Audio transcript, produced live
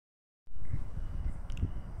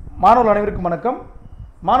மாணவர்கள் அனைவருக்கும் வணக்கம்.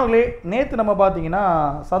 மாணவர்களே, நேற்று நம்ம பார்த்தீங்கன்னா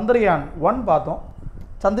சந்திரயான் 1 பார்த்தோம்.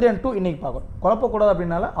 சந்திரயான் 2 இன்றைக்கி பார்க்கணும். குழப்பக்கூடாது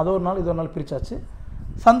அப்படின்னால அது ஒரு நாள் இது ஒரு நாள் பிரிச்சாச்சு.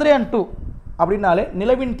 சந்திரயான் 2 அப்படின்னாலே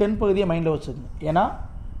நிலவின் தென்பகுதியை மைண்டில் வச்சுக்கோங்க. ஏன்னா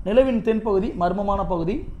நிலவின் தென்பகுதி மர்மமான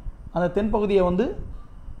பகுதி. அந்த தென்பகுதியை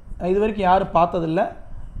இது வரைக்கும் யாரும் பார்த்ததில்லை.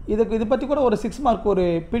 இது பற்றி கூட ஒரு 6 மார்க் ஒரு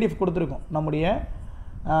PDF கொடுத்துருக்கோம். நம்முடைய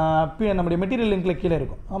மெட்டீரியல் லிங்கில் கீழே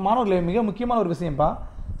இருக்கும். மாணவர்களே, மிக முக்கியமான ஒரு விஷயம்ப்பா.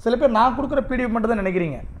 சில பேர் நான் கொடுக்குற PDF மட்டும் தான்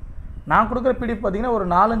நினைக்கிறீங்க. நான் கொடுக்குற PDF பார்த்திங்கன்னா ஒரு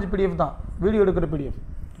 4-5 PDF தான், வீடியோ எடுக்கிற PDF.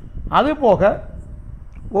 அது போக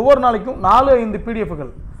ஒவ்வொரு நாளைக்கும் 4-5 PDFகள்,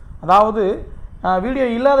 அதாவது வீடியோ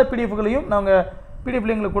இல்லாத PDFகளையும் நாங்கள் PDF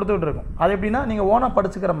லிங்கில் கொடுத்துக்கிட்டு இருக்கோம். அது எப்படின்னா நீங்கள் ஓனாக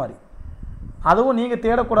படிச்சுக்கிற மாதிரி, அதுவும் நீங்கள்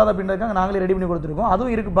தேடக்கூடாது அப்படின்றதுக்காக நாங்களே ரெடி பண்ணி கொடுத்துருக்கோம்.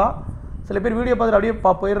 அதுவும் இருக்குப்பா. சில பேர் வீடியோ பார்த்துட்டு அப்படியே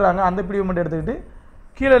போயிடுறாங்க. அந்த PDF மட்டும் எடுத்துக்கிட்டு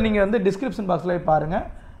கீழே நீங்கள் டிஸ்கிரிப்ஷன் பாக்ஸில் பாருங்கள்.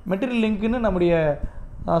 மெட்டீரியல் லிங்க்குன்னு நம்முடைய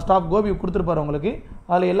ஸ்டாஃப் கோபி கொடுத்துருப்பார் உங்களுக்கு.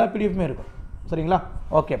 அதில் எல்லா PDFமே இருக்கும். சரிங்களா?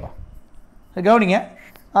 ஓகேப்பா, கவனிங்க.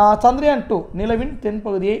 சந்திரயான் 2 நிலவின்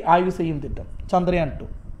தென்பகுதியை ஆய்வு செய்யும் திட்டம் சந்திரயான் 2.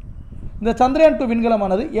 இந்த சந்திரயான் 2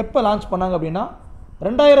 விண்கலமானது எப்போ லான்ச் பண்ணாங்க அப்படின்னா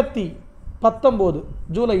 2019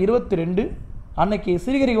 ஜூலை 22 அன்னைக்கு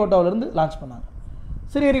ஸ்ரீஹரிகோட்டாவிலேருந்து லான்ச் பண்ணாங்க.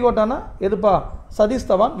 ஸ்ரீஹரிகோட்டானா எதுப்பா? சதீஷ்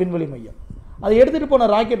தவான் விண்வெளி மையம். அதை எடுத்துகிட்டு போன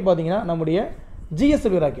ராக்கெட் பார்த்தீங்கன்னா நம்முடைய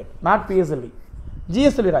GSLV rocket, not PSLV,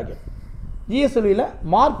 GSLV rocket. GSLVயில்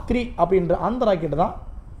Mark 3 அப்படின்ற அந்த ராக்கெட் தான்.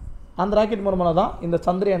 அந்த ராக்கெட் மூலமாக தான் இந்த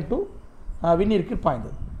சந்திரயான் 2 விண்ணிற்கு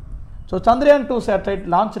பாய்ந்தது. So Chandrayaan 2 satellite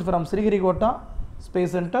launch from Sriharikota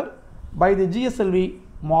space centre by the GSLV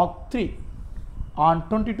Mark 3 on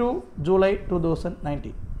 22 July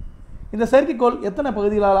 2019. இந்த செயற்கைக்கோள் எத்தனை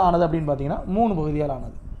பகுதிகளால் ஆனது அப்படின்னு பார்த்தீங்கன்னா 3 பகுதியால்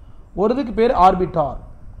ஆனது. ஒரு இதுக்கு பேர் ஆர்பிட்டார்,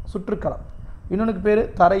 சுற்றுக்களம். இன்னொன்றுக்கு பேர்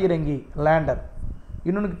தரையிறங்கி, லேண்டர்.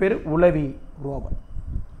 இன்னொன்றுக்கு பேர் உளவி, ரோவர்.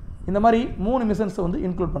 இந்த மாதிரி 3 மிஷன்ஸ்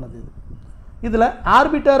இன்க்ளூட் பண்ணுது இது. இதில்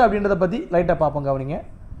ஆர்பிட்டார் அப்படின்றத பற்றி லைட்டாக பார்ப்போம், கவனிங்க.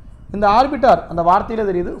 இந்த ஆர்பிட்டார் அந்த வார்த்தையில்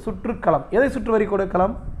தெரியுது, சுற்றுக்களம். எதை சுற்றி வரக்கூடிய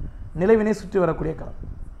களம்? நிலவினை சுற்றி வரக்கூடிய களம்.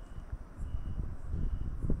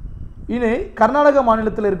 இது கர்நாடக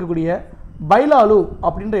மாநிலத்தில் இருக்கக்கூடிய பைலாலு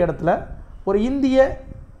அப்படின்ற இடத்துல ஒரு இந்திய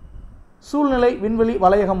சூழ்நிலை விண்வெளி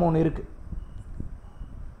வலையகம் ஒன்று இருக்குது.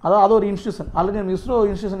 அது ஒரு இன்ஸ்டியூஷன். ஆல்ரெடி நம்ம இஸ்ரோ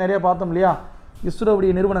இன்ஸ்டியூஷன் நிறைய பார்த்தோம் இல்லையா,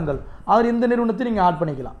 இஸ்ரோவுடைய நிறுவனங்கள். அதில் இந்த நிறுவனத்தை நீங்கள் ஆட்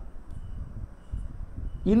பண்ணிக்கலாம்.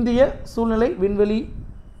 இந்திய சூழ்நிலை விண்வெளி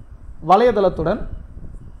வலையதளத்துடன்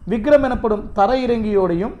விக்ரம் எனப்படும்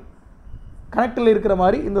தரையிறங்கியோடையும் கனெக்டில் இருக்கிற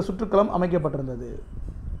மாதிரி இந்த சுற்றுக்களம் அமைக்கப்பட்டிருந்தது.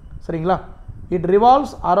 சரிங்களா? It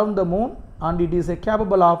revolves around the moon and it is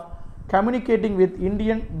capable of communicating with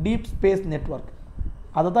Indian deep space network.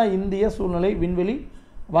 அதை தான் இந்திய சூழ்நிலை விண்வெளி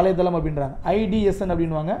வலைதளம் அப்படின்றாங்க. IDSN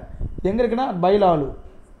அப்படின்வாங்க. எங்கே இருக்குன்னா பைலாலு.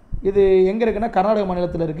 இது எங்கே இருக்குன்னா கர்நாடக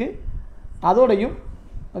மாநிலத்தில் இருக்குது. அதோடையும்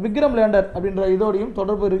விக்ரம் லேண்டர் அப்படின்ற இதோடையும்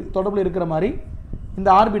தொடர்பில் இருக்கிற மாதிரி இந்த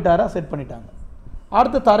ஆர்பிட்டாரை செட் பண்ணிட்டாங்க.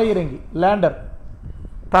 அடுத்து தரையிறங்கி, லேண்டர்.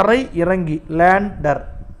 தரையிறங்கி, லேண்டர்.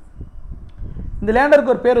 இந்த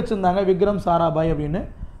லேண்டருக்கு ஒரு பேர் வச்சுருந்தாங்க, விக்ரம் சாராபாய் அப்படின்னு.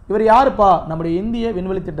 இவர் யாருப்பா? நம்முடைய இந்திய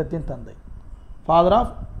விண்வெளி திட்டத்தின் தந்தை, ஃபாதர்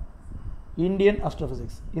ஆஃப் இந்தியன்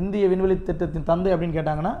அஸ்ட்ரோஃபிசிக்ஸ். இந்திய விண்வெளி திட்டத்தின் தந்தை அப்படின்னு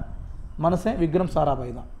கேட்டாங்கன்னா மனுஷன் விக்ரம்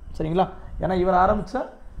சாராபாய் தான். சரிங்களா? ஏன்னா இவர் ஆரம்பித்த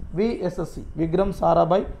VSSC, Vikram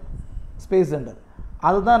Sarabhai space centre.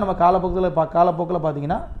 அதுதான் நம்ம காலப்போக்கில்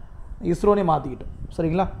பார்த்தீங்கன்னா இஸ்ரோனே மாற்றிக்கிட்டோம்.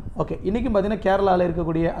 சரிங்களா? ஓகே. இன்றைக்கும் பார்த்தீங்கன்னா கேரளாவில்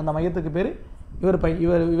இருக்கக்கூடிய அந்த மையத்துக்கு பேர்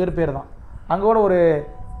இவர் பேர் தான். அங்கே கூட ஒரு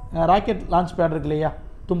ராக்கெட் லான்ச் பேட் இருக்கு இல்லையா,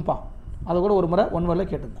 தும்பா, அதை கூட ஒரு முறை 1 வேர்டில்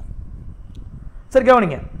கேட்டிருந்தேன். சரி,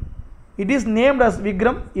 கவனிங்க. It is named as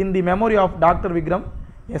Vikram in the memory of doctor Vikram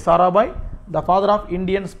Sarabhai, the father of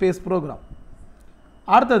Indian space program.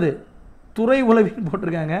 அடுத்தது துறை உளவின்னு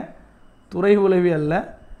போட்டிருக்காங்க. துறை உளவி அல்ல,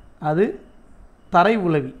 அது தரை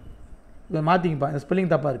உளவி. இதை மாற்றிங்கப்பா, இந்த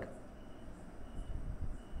ஸ்பெல்லிங் தப்பாக இருக்குது.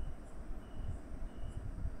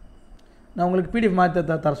 நான் உங்களுக்கு PDF மாற்றி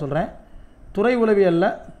தர சொல்கிறேன். துறை உளவி அல்ல,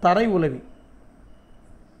 தரை உளவி.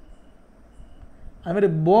 அதுமாதிரி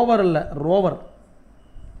போவர் இல்லை, ரோவர்.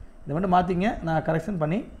 இதை மட்டும் மாற்றிங்க, நான் கரெக்ஷன்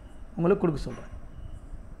பண்ணி உங்களுக்கு கொடுக்க சொல்கிறேன்.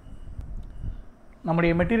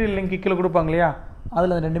 நம்முடைய மெட்டீரியல் லிங்க் கீழே கொடுப்பாங்க இல்லையா,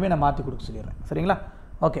 அதில் அந்த ரெண்டுமே நான் மாற்றி கொடுக்க சொல்லிடுறேன். சரிங்களா?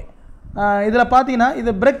 ஓகே. இதில் பார்த்தீங்கன்னா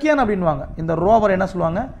இது பிரக்யான் அப்படின்வாங்க. இந்த ரோவர் என்ன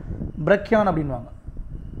சொல்லுவாங்க? பிரக்யான் அப்படின்வாங்க.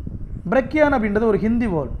 பிரக்யான் அப்படின்றது ஒரு ஹிந்தி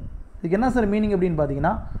வேர்டு. இதுக்கு என்ன சார் மீனிங் அப்படின்னு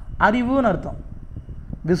பார்த்தீங்கன்னா அறிவுன்னு அர்த்தம்,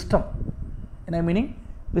 விஸ்டம். என்ன மீனிங்?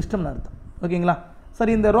 விஸ்டம்னு அர்த்தம். ஓகேங்களா?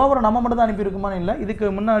 சரி, இந்த ரோவரை நம்ம மட்டும் தான் அனுப்பியிருக்குமான்னு இல்லை. இதுக்கு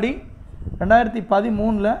முன்னாடி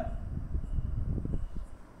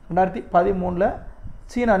 2013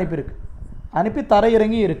 சீனா அனுப்பியிருக்கு. அனுப்பி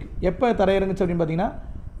தரையிறங்கி இருக்குது. எப்போ தரையிறங்குச்சு அப்படின்னு பார்த்தீங்கன்னா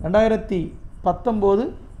 2019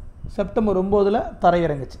 September 9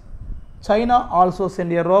 தரையிறங்குச்சு. China also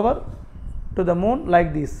send a rover to the moon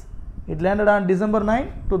like this. It landed on December 9,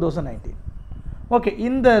 2019. Okay,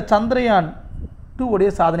 இந்த சந்திரயான் 2 உடைய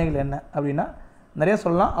சாதனைகள் என்ன அப்படின்னா நிறைய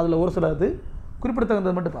சொல்லலாம். அதில் ஒரு சிலது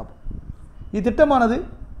குறிப்பிடத்தகுந்தது மட்டும் பார்ப்போம். இத்திட்டமானது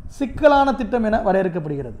சிக்கலான திட்டம் என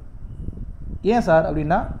வரையறுக்கப்படுகிறது. ஏன் சார்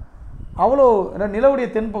அப்படின்னா, அவ்வளோ நிலவுடைய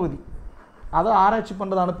தென்பகுதி அதை ஆராய்ச்சி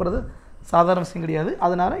பண்ணுறது அனுப்புறது சாதாரண விஷயம் கிடையாது.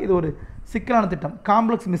 அதனால் இது ஒரு சிக்கலான திட்டம்,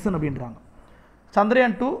 காம்ப்ளெக்ஸ் மிஷன் அப்படின்றாங்க.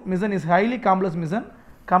 Chandrayaan 2 mission is highly complex mission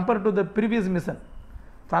compared to the previous mission.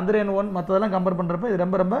 Chandrayaan 1 மற்றதெல்லாம் கம்பேர் பண்ணுறப்ப இது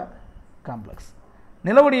ரொம்ப ரொம்ப காம்ப்ளெக்ஸ்.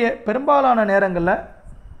 நிலவுடைய பெரும்பாலான நேரங்களில்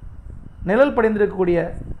நிழல் படிந்திருக்கக்கூடிய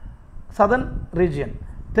சதர்ன் ரீஜியன்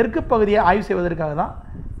தெற்கு பகுதியை ஆய்வு செய்வதற்காக தான்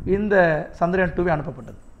இந்த சந்திரயான் 2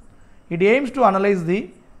 அனுப்பப்பட்டது. It AIIMS to analyse the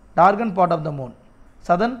dragon part of the moon.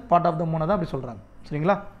 Southern part of the மூனை தான் அப்படி சொல்கிறாங்க.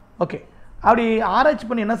 சரிங்களா? ஓகே, அப்படி ஆராய்ச்சி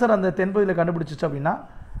பண்ணி என்ன சார் அந்த தென்பகுதியில் கண்டுபிடிச்சிச்சு அப்படின்னா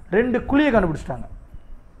 2 குழியை கண்டுபிடிச்சிட்டாங்க.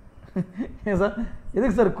 ஏன் சார்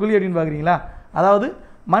எதுக்கு சார் குழி அப்படின்னு பார்க்குறீங்களா? அதாவது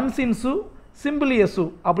மன்சின்சு சிம்பிளியசு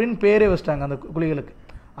அப்படின்னு பேரே வச்சிட்டாங்க அந்த குழிகளுக்கு.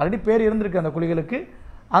 ஆல்ரெடி பேர் இருந்திருக்கு அந்த குழிகளுக்கு.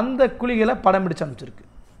 அந்த குழிகளை படம் பிடிச்சு அனுப்பிச்சிருக்கு.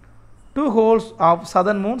 2 holes of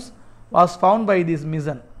southern moons was found by this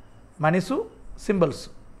mission மனிசு symbols.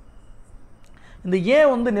 இந்த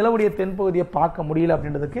ஏன் வந்து நிலவுடைய தென்பகுதியை பார்க்க முடியல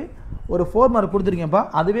அப்படின்றதுக்கு ஒரு 4 மார்க் கொடுத்துருக்கேன்ப்பா.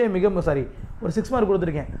 அதுவே ஒரு 6 மார்க்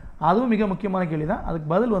கொடுத்துருக்கேன். அதுவும் மிக முக்கியமான கேள்வி தான். அதுக்கு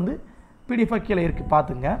பதில் வந்து பிடிஎஃபாக கீழே இருக்குது,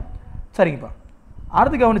 பார்த்துங்க. சரிங்கப்பா.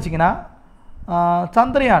 அடுத்து கவனிச்சிங்கன்னா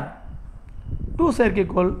சந்திரயான் 2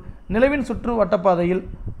 செயற்கைக்கோள் நிலவின் சுற்று வட்டப்பாதையில்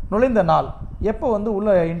நுழைந்த நாள் எப்போ வந்து உள்ள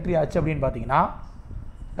என்ட்ரி ஆச்சு அப்படின்னு பார்த்தீங்கன்னா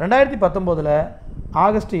 2019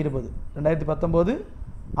 ஆகஸ்ட் 20. 2019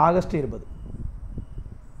 ஆகஸ்ட் 20.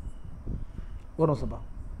 ஒரு நிமிஷம்ப்பா.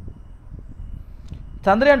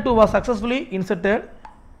 Chandrayaan 2 was successfully inserted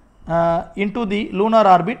into the lunar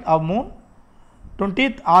orbit of moon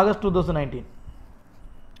 20th August 2019.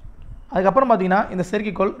 அதுக்கப்புறம் பார்த்தீங்கன்னா இந்த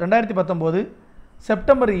செயற்கைக்கோள் 2019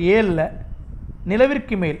 செப்டம்பர் 7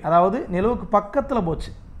 நிலவிற்கு மேல், அதாவது நிலவுக்கு பக்கத்தில்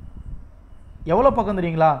போச்சு. எவ்வளோ பக்கம்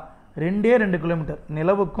தெரியுங்களா? 2 கிலோமீட்டர்.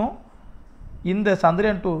 நிலவுக்கும் இந்த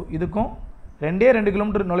சந்திரயான் 2 இதுக்கும் 2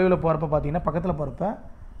 கிலோமீட்டர் நுழைவில் போகிறப்ப பார்த்தீங்கன்னா, பக்கத்தில் போகிறப்ப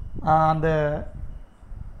அந்த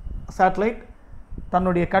சேட்டலைட்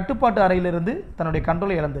தன்னுடைய கட்டுப்பாட்டு அறையிலிருந்து தன்னுடைய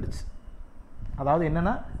கண்ட்ரோலை இழந்துருச்சு. அதாவது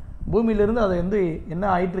என்னென்னா, பூமியிலிருந்து அதை வந்து என்ன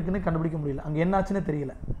ஆயிட்டுருக்குன்னு கண்டுபிடிக்க முடியல, அங்கே என்ன ஆச்சுன்னு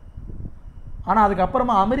தெரியல. ஆனால்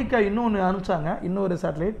அதுக்கப்புறமா அமெரிக்கா இன்னொன்று அனுப்பிச்சாங்க, இன்னொரு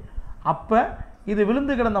சேட்டலைட். அப்போ இது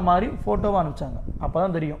விழுந்து கிடந்த மாதிரி ஃபோட்டோவை அனுப்பிச்சாங்க. அப்போ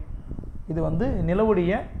தான் தெரியும் இது வந்து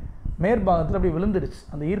நிலவுடைய மேற்பாகத்தில் அப்படி விழுந்துருச்சு.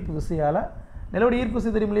 அந்த ஈர்ப்பு விசையால், நிலவுடைய ஈர்ப்பு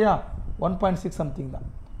விசை தெரியும் இல்லையா, 1.6 சம்திங் தான்,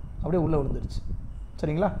 அப்படியே உள்ளே விழுந்துருச்சு.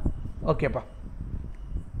 சரிங்களா? ஓகேப்பா.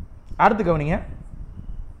 அடுத்து கவனிங்க.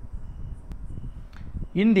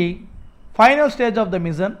 இன் the final stage of the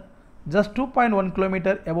mission, just 2.1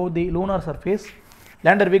 kilometer above the lunar surface,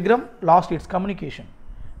 lander Vikram lost its communication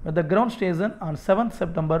with the ground station on 7th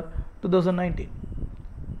September 2019.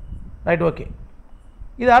 Right, okay.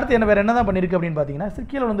 இது அடுத்து என்ன வேறு என்ன தான் பண்ணியிருக்கு அப்படின்னு பார்த்தீங்கன்னா,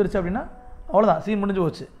 கீழே வந்துருச்சு அப்படின்னா அவ்வளோதான், சீன் முடிஞ்சு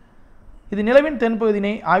போச்சு. இது நிலவின்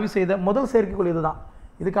தென்பகுதியினை ஆய்வு செய்த முதல் செயற்கைக்கோள் இது தான்.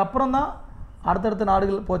 இதுக்கப்புறம் தான் அடுத்தடுத்த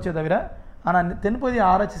நாடுகள் போச்சே தவிர, ஆனால் தென்பகுதியை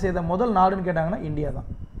ஆராய்ச்சி செய்த முதல் நாடுன்னு கேட்டாங்கன்னா இந்தியா தான்.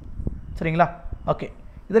 சரிங்களா? ஓகே.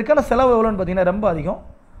 இதற்கான செலவு எவ்வளோன்னு பார்த்தீங்கன்னா ரொம்ப அதிகம்.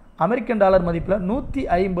 அமெரிக்கன் டாலர் மதிப்பில்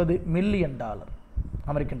 $150 million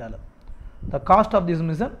American dollar. The cost of this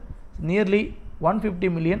mission nearly $150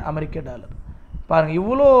 million American dollar. பாருங்கள்,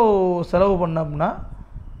 இவ்வளோ செலவு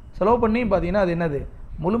பண்ணி பார்த்தீங்கன்னா அது என்னது,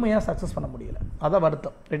 முழுமையாக சக்ஸஸ் பண்ண முடியல. அதான்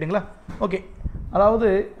வருத்தம். ரைட்டுங்களா? ஓகே. அதாவது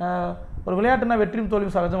ஒரு விளையாட்டுனா வெற்றியும்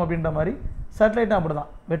தோல்வியும் சகஜம் அப்படின்ற மாதிரி சேட்டலைட்டும் அப்படி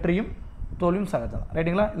தான், வெற்றியும் தோல்வியும் சகஜம்.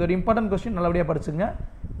 ரைட்டுங்களா? இது ஒரு இம்பார்ட்டன்ட் கொஸ்டின், நல்லபடியாக படிச்சுங்க.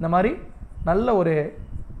 இந்த மாதிரி நல்ல ஒரு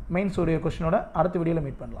மெயின்ஸ் ஒரு கொஸ்டினோட அடுத்த வீடியோவில்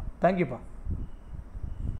மீட் பண்ணலாம். தேங்க்யூப்பா.